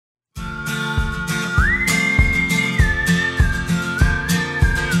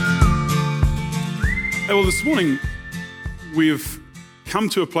Well, this morning we've come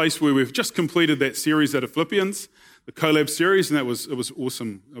to a place where we've just completed that series out of Philippians, the collab series, and it was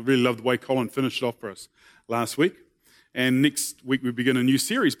awesome. I really loved the way Colin finished it off for us last week. And next week we begin a new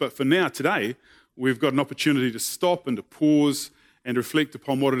series. But for now, today, we've got an opportunity to stop and to pause and reflect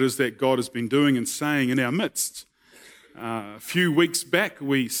upon what it is that God has been doing and saying in our midst. A few weeks back,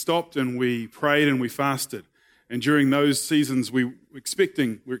 we stopped and we prayed and we fasted. And during those seasons, we're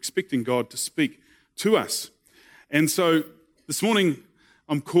expecting God to speak to us. And so this morning,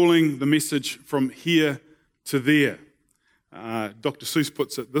 I'm calling the message From Here to There. Dr. Seuss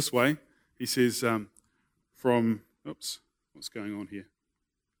puts it this way. He says, what's going on here?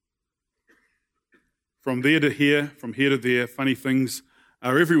 From there to here, from here to there, funny things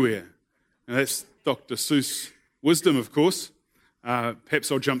are everywhere. And that's Dr. Seuss' wisdom, of course.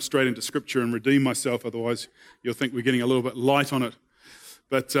 Perhaps I'll jump straight into Scripture and redeem myself, otherwise you'll think we're getting a little bit light on it.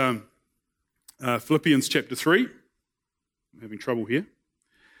 But Philippians chapter 3, I'm having trouble here.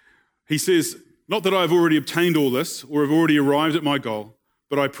 He says, "Not that I have already obtained all this, or have already arrived at my goal,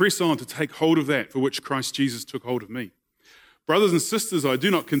 but I press on to take hold of that for which Christ Jesus took hold of me. Brothers and sisters, I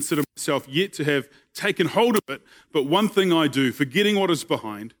do not consider myself yet to have taken hold of it, but one thing I do, forgetting what is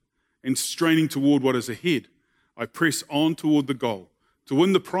behind and straining toward what is ahead, I press on toward the goal, to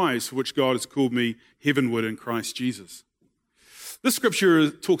win the prize for which God has called me heavenward in Christ Jesus." This scripture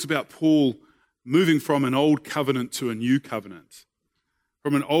talks about Paul moving from an old covenant to a new covenant,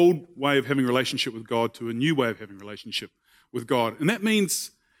 from an old way of having a relationship with God to a new way of having a relationship with God. And that means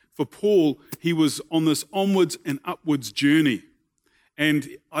for Paul, he was on this onwards and upwards journey. And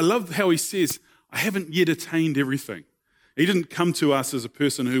I love how he says, I haven't yet attained everything. He didn't come to us as a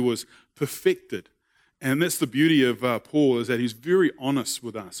person who was perfected. And that's the beauty of Paul, is that he's very honest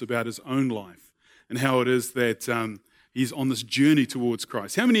with us about his own life and how it is that he's on this journey towards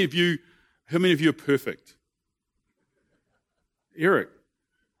Christ. How many of you are perfect? Eric,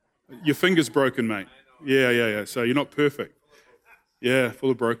 your finger's broken, mate. Yeah. So you're not perfect. Yeah,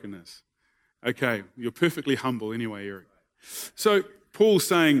 full of brokenness. Okay, you're perfectly humble anyway, Eric. So Paul's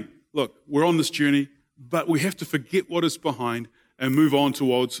saying, look, we're on this journey, but we have to forget what is behind and move on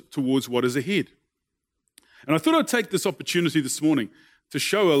towards what is ahead. And I thought I'd take this opportunity this morning to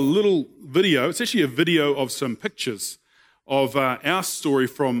show a little video. It's actually a video of some pictures of our story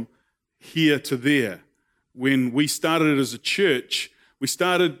from here to there. When we started as a church, we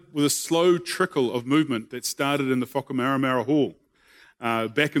started with a slow trickle of movement that started in the Whakamaramara Hall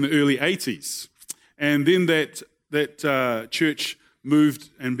back in the early 80s. And then that church moved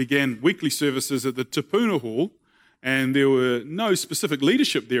and began weekly services at the Tapuna Hall, and there were no specific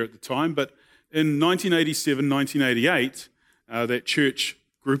leadership there at the time, but in 1987, 1988, that church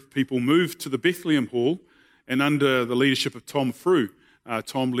group of people moved to the Bethlehem Hall, and under the leadership of Tom Frew,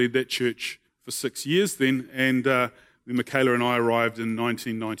 Tom led that church for 6 years then, and then Michaela and I arrived in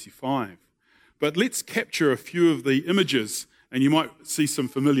 1995. But let's capture a few of the images, and you might see some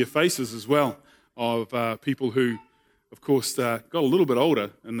familiar faces as well of people who, of course, got a little bit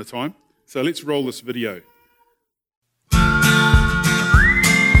older in the time. So let's roll this video.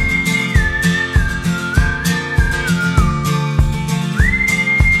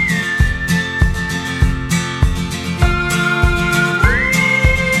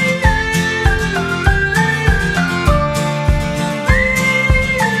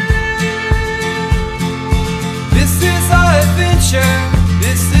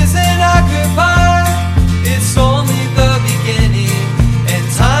 This isn't our goodbye, it's only the beginning, and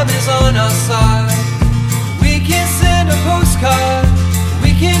time is on our side. We can send a postcard,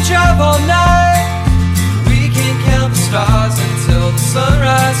 we can drive all night, we can count the stars until the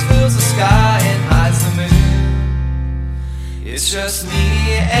sunrise fills the sky and hides the moon. It's just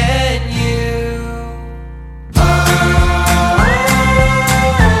me and you.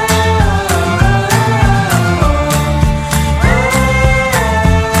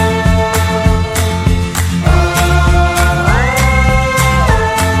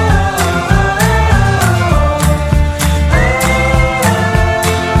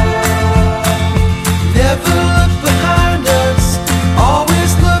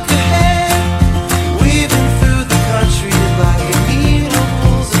 Weaving through the country like a needle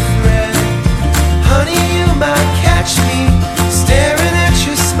pulls a thread.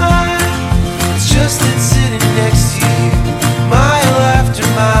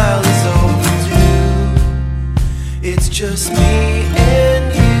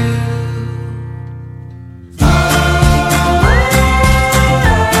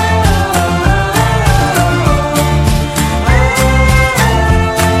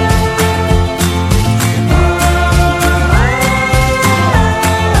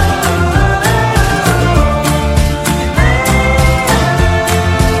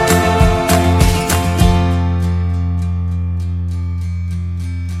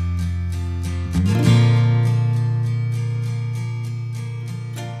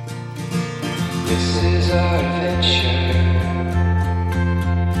 our adventure.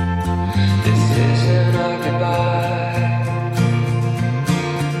 This isn't our goodbye.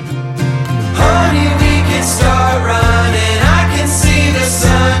 Honey, we can start running. I can see the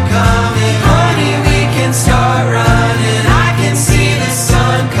sun coming. Honey, we can start running. I can see the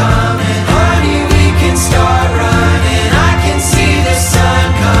sun coming. Honey, we can start running. I can see the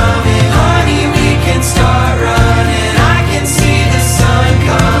sun coming. Honey, we can start running. I can see the sun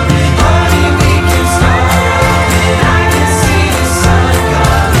coming. Honey, we can start running. I can see the sun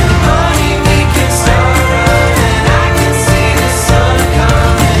coming. Honey, we can start running. I can see the sun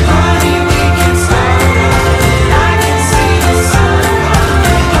coming. Honey, we can start running. I can see the sun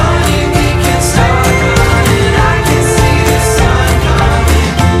coming. Honey, we can start running. I can see the sun coming.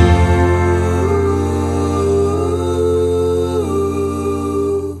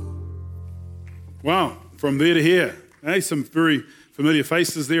 Wow, from there to here. Hey, some very familiar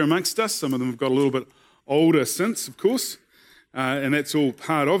faces there amongst us. Some of them have got a little bit older since, of course, and that's all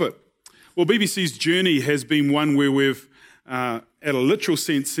part of it. Well, BBC's journey has been one where we've, at a literal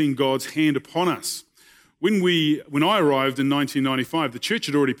sense, seen God's hand upon us. When I arrived in 1995, the church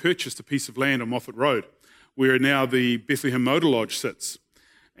had already purchased a piece of land on Moffat Road, where now the Bethlehem Motor Lodge sits.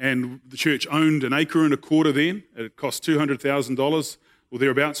 And the church owned an acre and a quarter then. It cost $200,000 or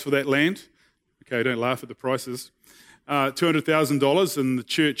thereabouts for that land. Okay, don't laugh at the prices. $200,000, and the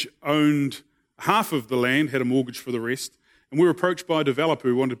church owned half of the land, had a mortgage for the rest. And we were approached by a developer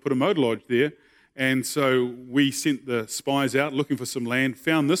who wanted to put a motor lodge there. And so we sent the spies out looking for some land,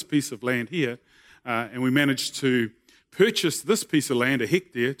 found this piece of land here, and we managed to purchase this piece of land, a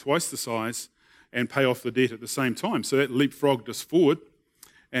hectare, twice the size, and pay off the debt at the same time. So that leapfrogged us forward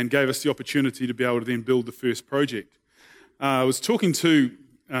and gave us the opportunity to be able to then build the first project. I was talking to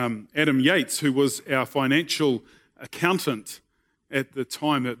Adam Yates, who was our financial accountant at the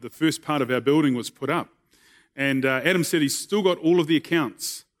time that the first part of our building was put up. And Adam said he's still got all of the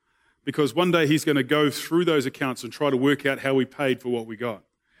accounts because one day he's going to go through those accounts and try to work out how we paid for what we got.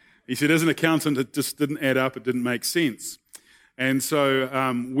 He said, as an accountant, it just didn't add up, it didn't make sense. And so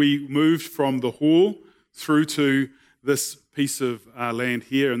we moved from the hall through to this piece of land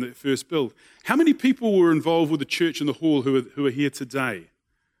here in the first build. How many people were involved with the church and the hall who are here today?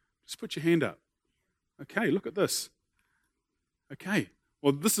 Just put your hand up. Okay, look at this. Okay,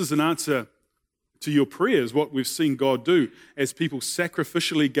 well, this is an answer to your prayers, what we've seen God do as people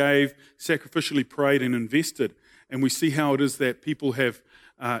sacrificially gave, sacrificially prayed and invested. And we see how it is that people have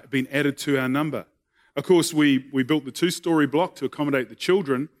been added to our number. Of course, we built the two-story block to accommodate the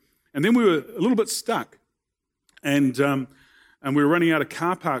children, and then we were a little bit stuck. And we were running out of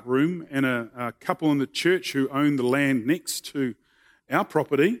car park room, and a couple in the church who owned the land next to our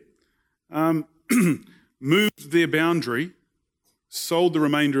property moved their boundary, sold the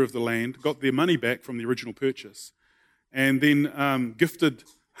remainder of the land, got their money back from the original purchase, and then gifted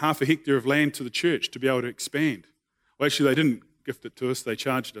half a hectare of land to the church to be able to expand. Well, actually, they didn't gift it to us; they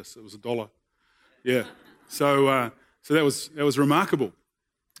charged us. It was $1. Yeah. So that was remarkable.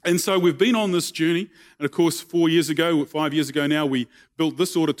 And so we've been on this journey, and of course, 5 years ago now, we built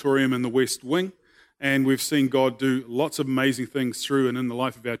this auditorium in the West Wing, and we've seen God do lots of amazing things through and in the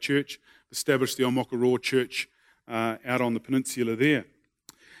life of our church, established the Omokoroa Church out on the peninsula there.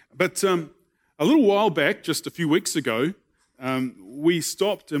 But a little while back, just a few weeks ago, we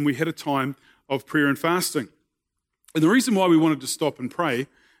stopped and we had a time of prayer and fasting. And the reason why we wanted to stop and pray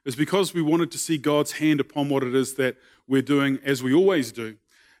is because we wanted to see God's hand upon what it is that we're doing as we always do.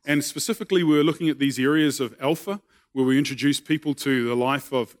 And specifically, we were looking at these areas of Alpha, where we introduced people to the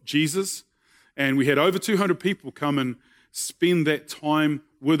life of Jesus. And we had over 200 people come and spend that time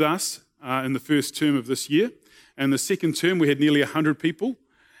with us in the first term of this year. And the second term, we had nearly 100 people.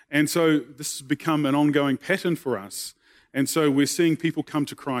 And so this has become an ongoing pattern for us. And so we're seeing people come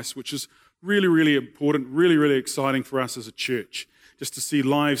to Christ, which is really, really important, really, really exciting for us as a church, just to see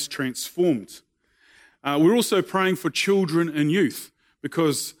lives transformed. We're also praying for children and youth,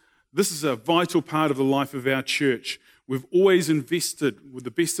 because this is a vital part of the life of our church. We've always invested with the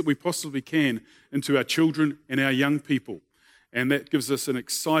best that we possibly can into our children and our young people. And that gives us an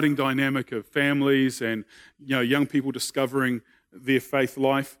exciting dynamic of families and young people discovering their faith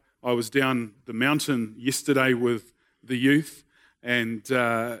life. I was down the mountain yesterday with the youth, and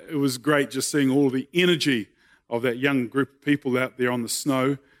it was great just seeing all the energy of that young group of people out there on the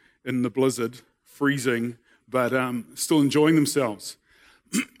snow in the blizzard, freezing, but still enjoying themselves.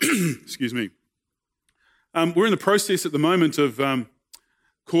 Excuse me. We're in the process at the moment of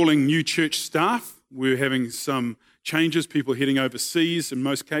calling new church staff. We're having some changes, people heading overseas in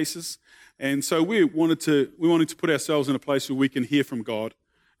most cases. And so we wanted to put ourselves in a place where we can hear from God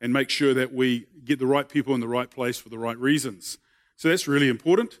and make sure that we get the right people in the right place for the right reasons. So that's really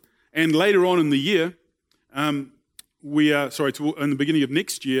important. And later on in the year, in the beginning of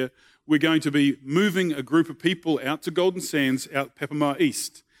next year, we're going to be moving a group of people out to Golden Sands, out Papamoa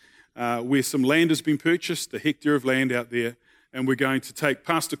East, where some land has been purchased, a hectare of land out there, and we're going to take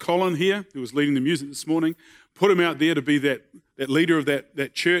Pastor Colin here, who was leading the music this morning, put him out there to be that leader of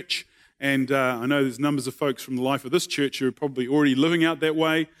that church. And I know there's numbers of folks from the life of this church who are probably already living out that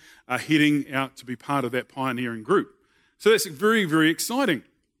way, heading out to be part of that pioneering group. So that's very, very exciting.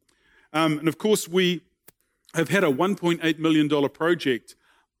 And of course, we have had a $1.8 million project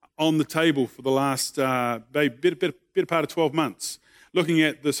on the table for the last better part of 12 months, looking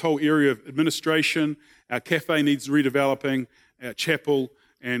at this whole area of administration. Our cafe needs redeveloping, our chapel,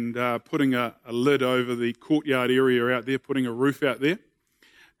 and putting a lid over the courtyard area out there, putting a roof out there.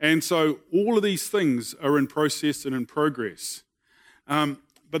 And so all of these things are in process and in progress.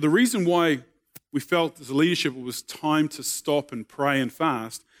 But the reason why we felt as a leadership it was time to stop and pray and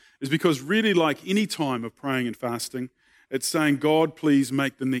fast is because really, like any time of praying and fasting, it's saying, God, please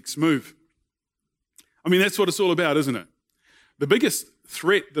make the next move. I mean, that's what it's all about, isn't it? The biggest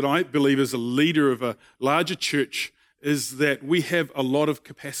threat that I believe as a leader of a larger church is that we have a lot of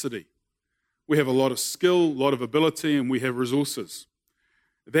capacity. We have a lot of skill, a lot of ability, and we have resources.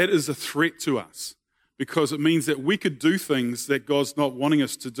 That is a threat to us because it means that we could do things that God's not wanting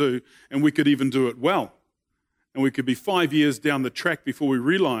us to do, and we could even do it well. And we could be 5 years down the track before we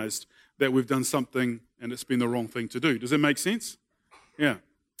realized that we've done something and it's been the wrong thing to do. Does that make sense? Yeah.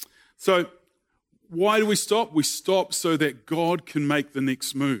 So why do we stop? We stop so that God can make the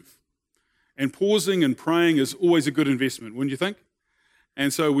next move. And pausing and praying is always a good investment, wouldn't you think?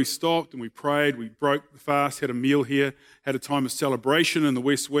 And so we stopped and we prayed, we broke the fast, had a meal here, had a time of celebration in the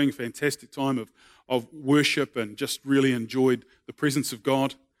West Wing, fantastic time of worship, and just really enjoyed the presence of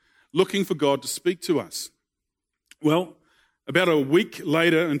God, looking for God to speak to us. Well, about a week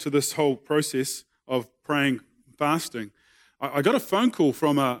later into this whole process of praying and fasting, I got a phone call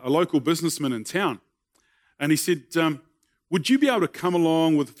from a local businessman in town. And he said, would you be able to come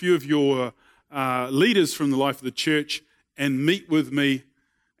along with a few of your leaders from the life of the church and meet with me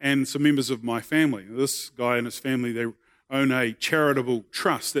and some members of my family? This guy and his family, they own a charitable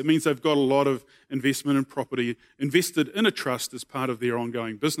trust. That means they've got a lot of investment in property invested in a trust as part of their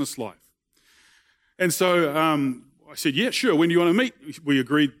ongoing business life. And so I said, yeah, sure. When do you want to meet? We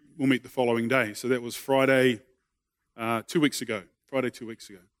agreed we'll meet the following day. So that was Friday 2 weeks ago.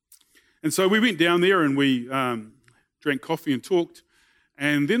 And so we went down there and we drank coffee and talked.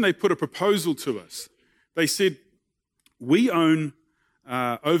 And then they put a proposal to us. They said, we own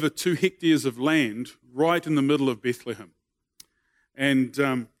over 2 hectares of land right in the middle of Bethlehem.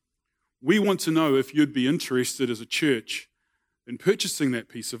 And we want to know if you'd be interested as a church in purchasing that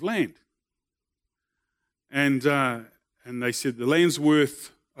piece of land. And they said the land's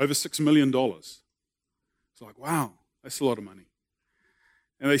worth over $6 million. It's like, wow, that's a lot of money.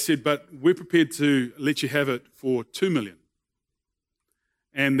 And they said, but we're prepared to let you have it for $2 million.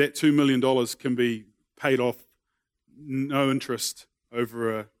 And that $2 million can be paid off no interest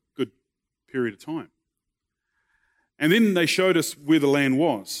over a good period of time. And then they showed us where the land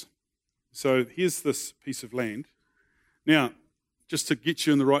was. So here's this piece of land. Now, just to get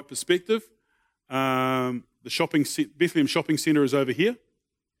you in the right perspective, the Bethlehem Shopping Centre is over here.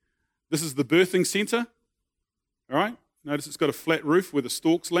 This is the birthing centre. All right? Notice it's got a flat roof where the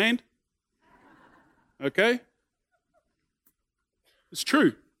storks land. Okay? It's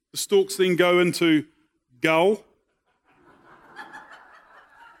true. The storks then go into gull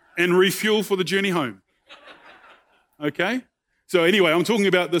and refuel for the journey home. Okay? So anyway, I'm talking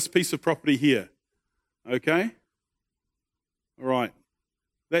about this piece of property here. Okay? All right.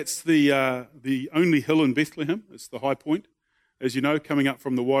 That's the only hill in Bethlehem. It's the high point, as you know, coming up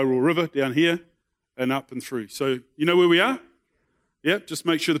from the Wairua River down here and up and through. So you know where we are? Yep, just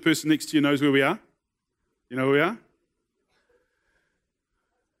make sure the person next to you knows where we are. You know where we are?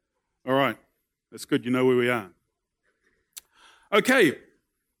 All right. That's good. You know where we are. Okay.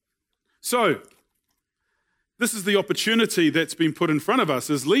 So this is the opportunity that's been put in front of us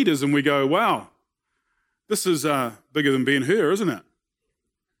as leaders, and we go, wow, this is bigger than Ben-Hur, isn't it?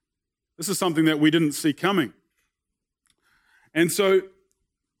 This is something that we didn't see coming. And so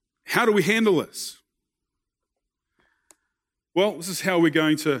how do we handle this? Well, this is how we're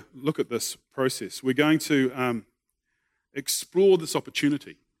going to look at this process. We're going to explore this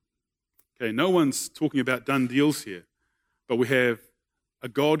opportunity. Okay, no one's talking about done deals here, but we have a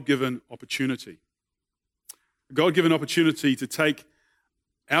God-given opportunity. A God-given opportunity to take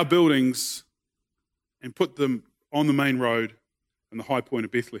our buildings and put them on the main road and the high point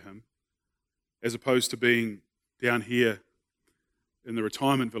of Bethlehem, as opposed to being down here in the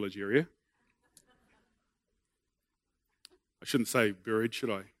retirement village area. I shouldn't say buried,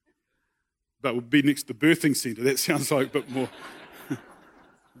 should I? But we'll be next to the birthing centre. That sounds like a bit more.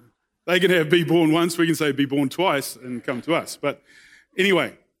 They can have be born once, we can say be born twice and come to us. But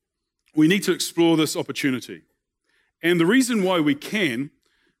anyway, we need to explore this opportunity. And the reason why we can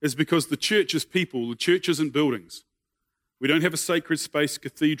is because the church is people, the church isn't buildings. We don't have a sacred space,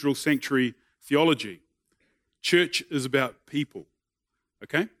 cathedral, sanctuary theology. Church is about people.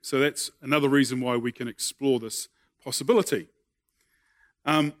 Okay? So that's another reason why we can explore this possibility.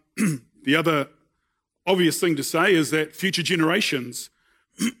 The other obvious thing to say is that future generations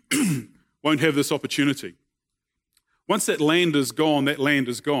won't have this opportunity. Once that land is gone, that land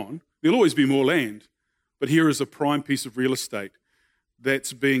is gone. There'll always be more land, but here is a prime piece of real estate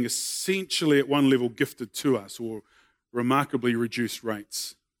that's being essentially at one level gifted to us, or remarkably reduced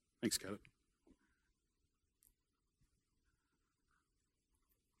rates. Thanks, Caleb.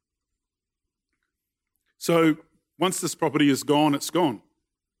 So once this property is gone, it's gone.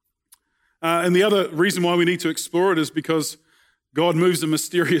 And the other reason why we need to explore it is because God moves in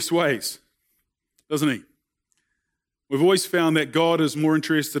mysterious ways, doesn't he? We've always found that God is more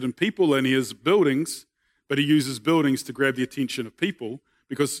interested in people than he is buildings, but he uses buildings to grab the attention of people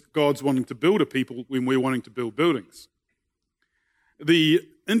because God's wanting to build a people when we're wanting to build buildings. The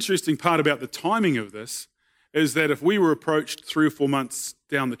interesting part about the timing of this is that if we were approached 3 or 4 months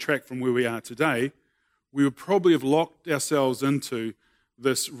down the track from where we are today, we would probably have locked ourselves into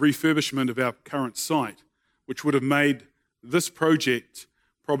this refurbishment of our current site, which would have made this project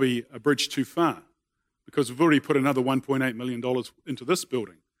probably a bridge too far, because we've already put another $1.8 million into this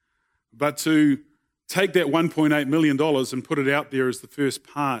building. But to take that $1.8 million and put it out there as the first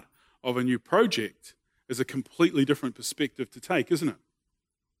part of a new project is a completely different perspective to take, isn't it?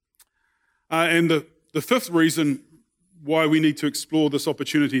 And the fifth reason why we need to explore this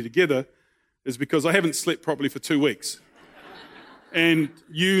opportunity together is because I haven't slept properly for 2 weeks. And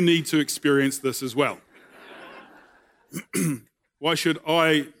you need to experience this as well. Why should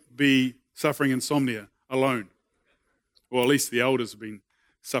I be suffering insomnia alone? Well, at least the elders have been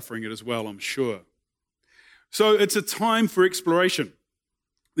suffering it as well, I'm sure. So it's a time for exploration.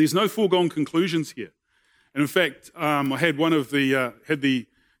 There's no foregone conclusions here. And in fact, I had one of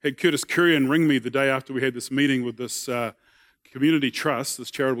had Curtis Currian ring me the day after we had this meeting with this community trust,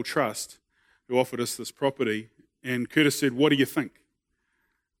 this charitable trust, who offered us this property. And Curtis said, "What do you think?"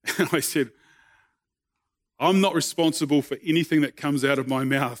 And I said, "I'm not responsible for anything that comes out of my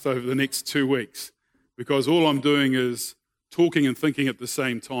mouth over the next 2 weeks, because all I'm doing is talking and thinking at the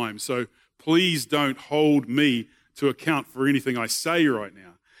same time. So please don't hold me to account for anything I say right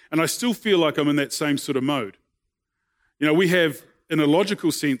now." And I still feel like I'm in that same sort of mode. You know, we have, in a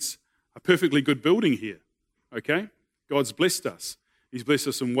logical sense, a perfectly good building here, okay? God's blessed us. He's blessed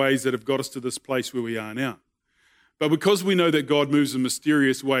us in ways that have got us to this place where we are now. But because we know that God moves in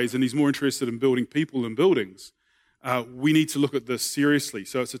mysterious ways and he's more interested in building people than buildings, we need to look at this seriously.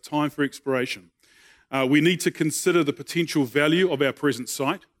 So it's a time for exploration. We need to consider the potential value of our present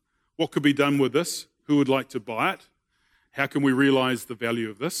site. What could be done with this? Who would like to buy it? How can we realize the value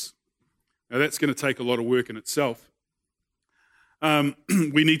of this? Now, that's going to take a lot of work in itself.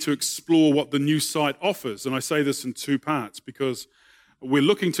 We need to explore what the new site offers. And I say this in 2 parts because we're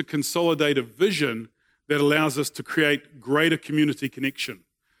looking to consolidate a vision that allows us to create greater community connection.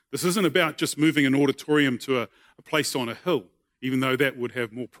 This isn't about just moving an auditorium to a place on a hill, even though that would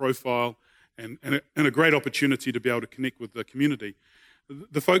have more profile and a great opportunity to be able to connect with the community.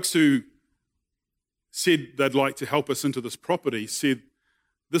 The folks who said they'd like to help us into this property said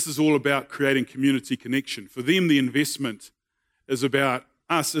this is all about creating community connection. For them, the investment is about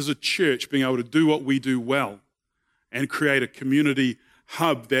us as a church being able to do what we do well and create a community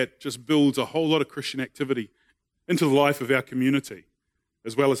hub that just builds a whole lot of Christian activity into the life of our community,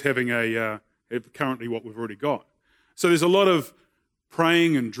 as well as having currently what we've already got. So there's a lot of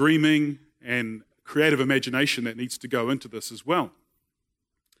praying and dreaming and creative imagination that needs to go into this as well.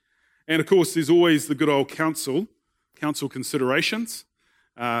 And of course, there's always the good old council considerations,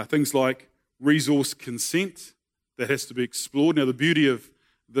 things like resource consent that has to be explored. Now, the beauty of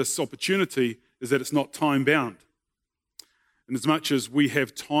this opportunity is that it's not time-bound. And as much as we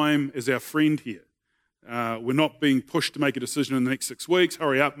have time as our friend here, we're not being pushed to make a decision in the next 6 weeks.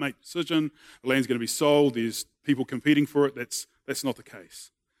 Hurry up, make a decision. The land's going to be sold. There's people competing for it. That's not the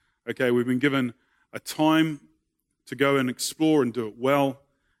case. Okay, we've been given a time to go and explore and do it well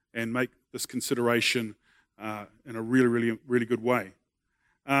and make this consideration in a really, really, really good way.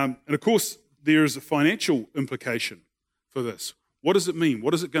 And of course, there is a financial implication for this. What does it mean?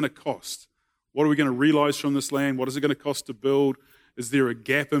 What is it going to cost? What are we going to realize from this land? What is it going to cost to build? Is there a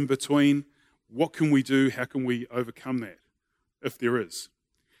gap in between? What can we do? How can we overcome that, if there is?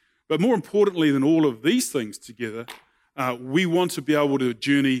 But more importantly than all of these things together, we want to be able to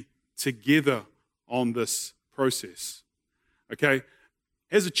journey together on this process. Okay?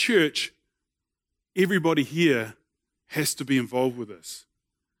 As a church, everybody here has to be involved with this.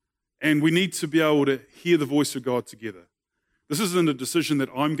 And we need to be able to hear the voice of God together. This isn't a decision that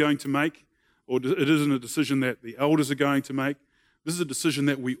I'm going to make, or it isn't a decision that the elders are going to make. This is a decision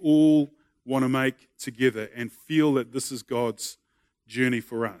that we all want to make together and feel that this is God's journey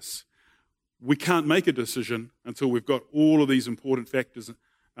for us. We can't make a decision until we've got all of these important factors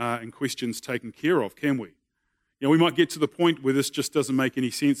and questions taken care of, can we? You know, we might get to the point where this just doesn't make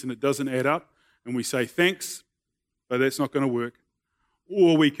any sense and it doesn't add up, and we say thanks, but that's not going to work.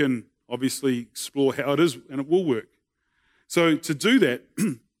 Or we can obviously explore how it is and it will work. So to do that,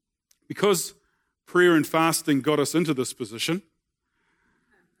 because prayer and fasting got us into this position,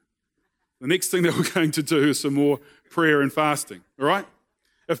 the next thing that we're going to do is some more prayer and fasting, all right?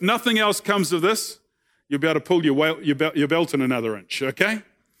 If nothing else comes of this, you'll be able to pull your belt in another inch, okay?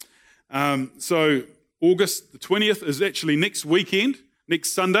 So August the 20th is actually next weekend,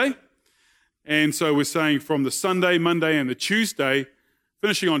 next Sunday. And so we're saying from the Sunday, Monday, and the Tuesday,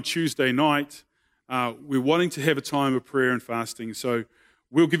 finishing on Tuesday night, we're wanting to have a time of prayer and fasting. So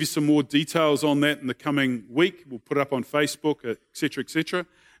we'll give you some more details on that in the coming week. We'll put it up on Facebook, et cetera,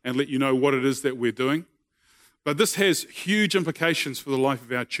 and let you know what it is that we're doing. But this has huge implications for the life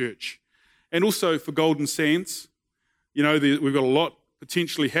of our church and also for Golden Sands. You know, we've got a lot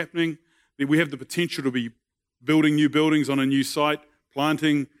potentially happening. We have the potential to be building new buildings on a new site,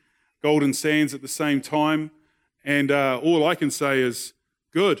 planting Golden Sands at the same time. And all I can say is,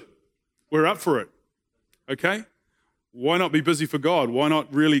 good, we're up for it, okay? Why not be busy for God? Why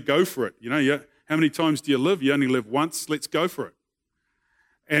not really go for it? You know, how many times do you live? You only live once. Let's go for it.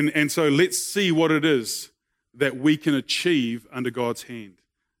 And so let's see what it is that we can achieve under God's hand.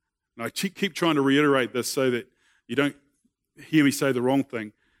 And I keep trying to reiterate this so that you don't hear me say the wrong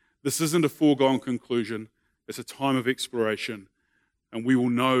thing. This isn't a foregone conclusion. It's a time of exploration, and we will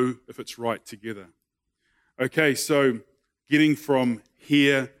know if it's right together. Okay, so getting from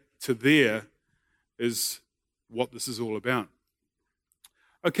here to there is what this is all about.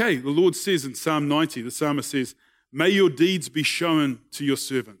 Okay, the Lord says in Psalm 90, the psalmist says, "May your deeds be shown to your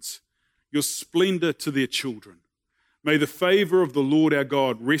servants, your splendor to their children. May the favor of the Lord our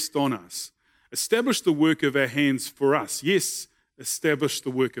God rest on us. Establish the work of our hands for us." Yes, establish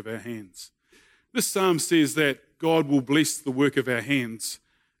the work of our hands. This psalm says that God will bless the work of our hands,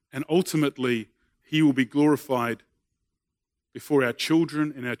 and ultimately he will be glorified before our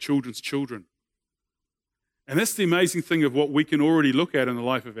children and our children's children. And that's the amazing thing of what we can already look at in the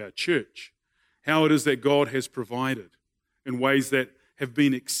life of our church, how it is that God has provided in ways that have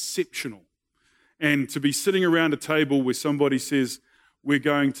been exceptional. And to be sitting around a table where somebody says, we're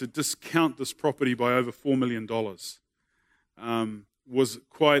going to discount this property by over $4 million, was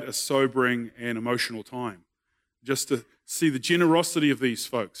quite a sobering and emotional time. Just to see the generosity of these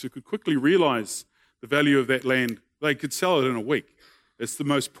folks who could quickly realize the value of that land. They could sell it in a week. It's the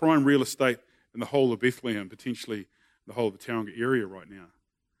most prime real estate in the whole of Bethlehem, potentially the whole of the Tauranga area right now.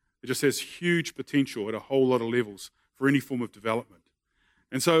 It just has huge potential at a whole lot of levels for any form of development.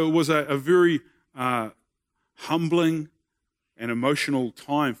 And so it was a very humbling and emotional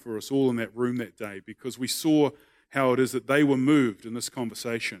time for us all in that room that day, because we saw how it is that they were moved in this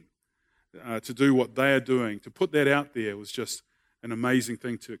conversation to do what they are doing. To put that out there was just an amazing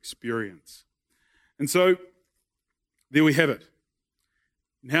thing to experience. And so there we have it.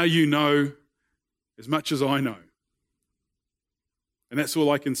 Now you know as much as I know. And that's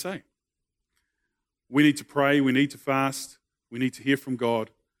all I can say. We need to pray, we need to fast, we need to hear from God,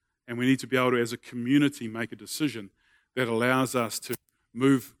 and we need to be able to, as a community, make a decision that allows us to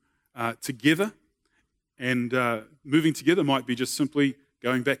move together. And moving together might be just simply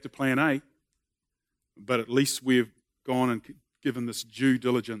going back to plan A, but at least we've gone and given this due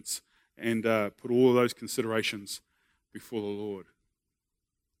diligence and put all of those considerations before the Lord.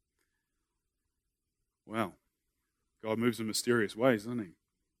 Wow. God moves in mysterious ways, doesn't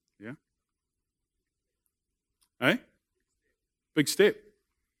he? Yeah? Hey? Big step.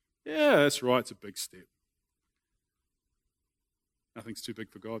 Yeah, that's right, it's a big step. Nothing's too big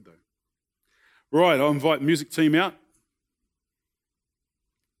for God, though. Right, I'll invite the music team out.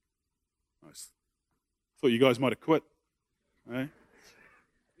 Nice. Thought you guys might have quit. Hey?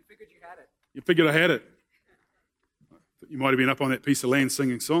 You figured you had it. You figured I had it. Thought you might have been up on that piece of land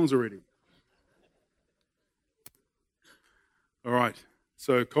singing songs already. All right,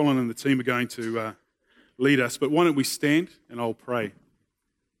 so Colin and the team are going to lead us, but why don't we stand and I'll pray.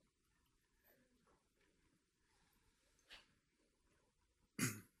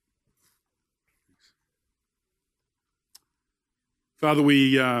 Father,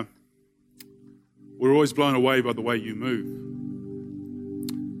 we're always blown away by the way you move.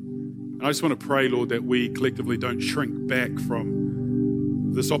 And I just want to pray, Lord, that we collectively don't shrink back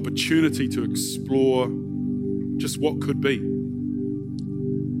from this opportunity to explore just what could be.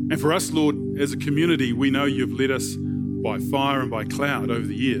 And for us, Lord, as a community, we know you've led us by fire and by cloud over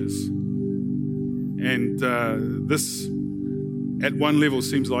the years. And this, at one level,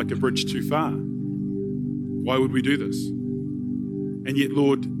 seems like a bridge too far. Why would we do this? And yet,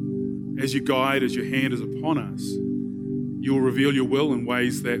 Lord, as you guide, as your hand is upon us, you will reveal your will in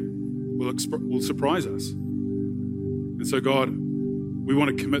ways that will surprise us. And so, God, we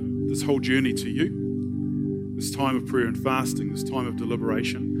want to commit this whole journey to you, this time of prayer and fasting, this time of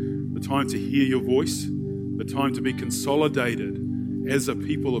deliberation, the time to hear your voice, the time to be consolidated as a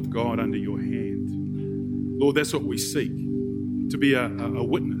people of God under your hand. Lord, that's what we seek, to be a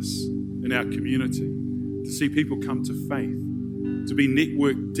witness in our community, to see people come to faith, to be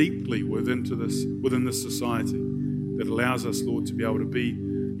networked deeply within this society that allows us, Lord, to be able to be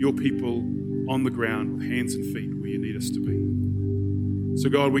your people on the ground with hands and feet where you need us to be. So,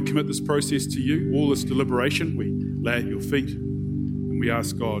 God, we commit this process to you. All this deliberation, we lay at your feet, and we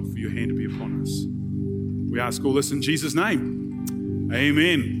ask, God, for your hand to be upon us. We ask all this in Jesus' name.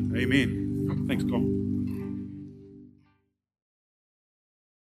 Amen. Amen. Thanks, Colin.